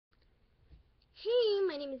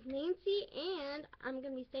my name is Nancy, and I'm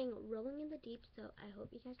going to be saying Rolling in the Deep, so I hope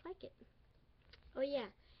you guys like it. Oh yeah,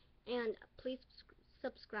 and please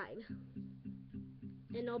subscribe,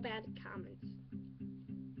 and no bad comments.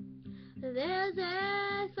 There's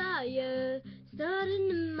a fire starting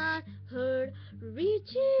in my heart,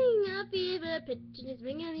 reaching a fever pitch, and it's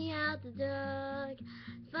bringing me out the dark.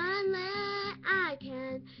 Finally, I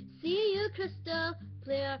can see you crystal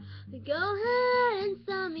clear. Go ahead and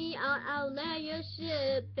sell me out, I'll lay your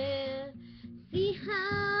ship bare. See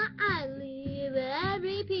how I leave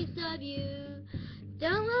every piece of you.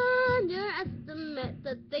 Don't underestimate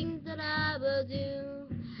the things that I will do.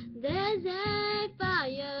 There's a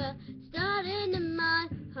fire starting in my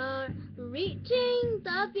heart, reaching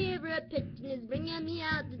the fever pitch, and it's bringing me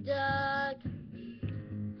out the dark.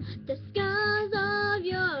 The scars of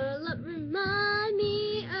your love remind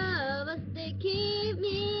me of us. They keep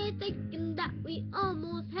me thinking that we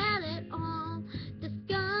almost had it all. The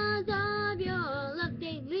scars of your love,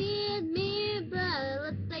 they leave me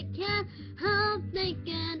breathless. I can't help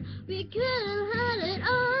thinking we could have had it all.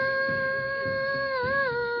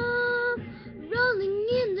 Rolling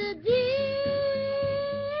in the deep,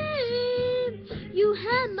 you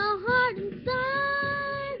had my heart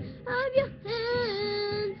inside of your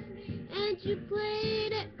hands, and you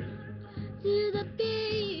played it to the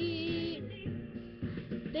beat.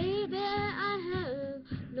 Baby, I have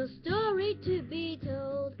no story to be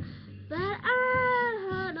told, but I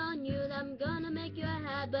heard on you that I'm gonna make you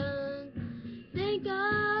happen. Think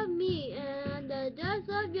of me and the dust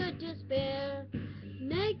of your despair,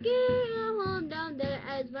 making a home down there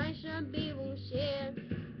as my champagne will share.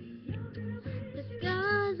 The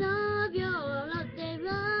scars of your love, they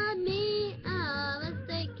remind me of us.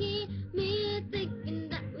 They keep me thinking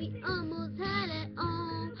that we almost had it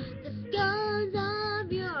all. The scars of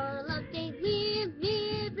your love, they leave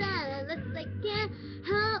me breathless. I can't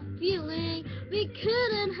help feeling we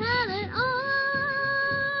couldn't have it all.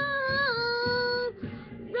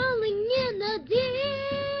 Rolling in the deep,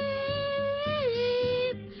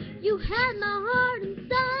 you had my heart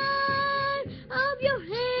inside of your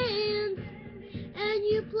hands, and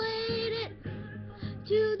you played it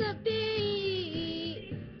to the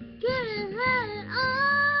beat. Couldn't have it all.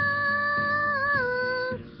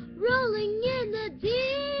 Rolling in the deep,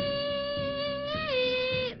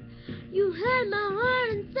 you had my heart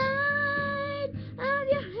inside of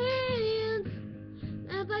your hands,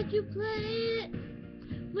 but you played it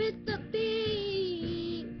with the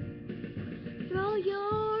beat. Throw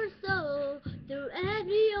your soul through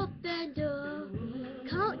every open door.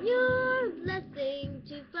 Count your blessing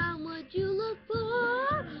to find what you look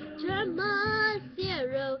for. Turn my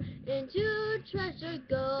zero into treasure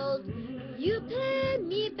gold. You paid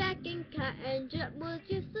me back in kind, and just was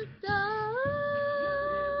just a start.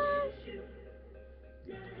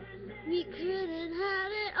 We couldn't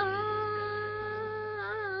have it all.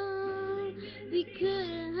 We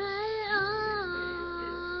couldn't have it all.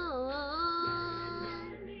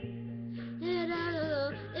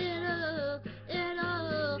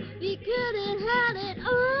 We couldn't have it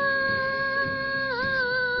all.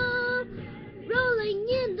 Rolling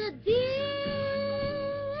in the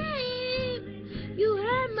deep, you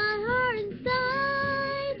had my heart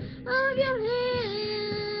inside of your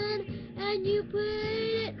hand, and you put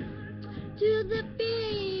it to the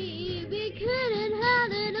beat. We couldn't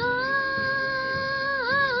have it all.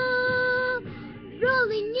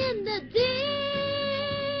 Rolling in the deep,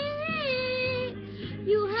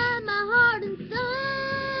 you had my heart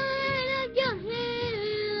inside of your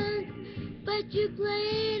hands, but you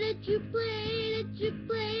played it, you played it, you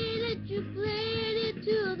played it.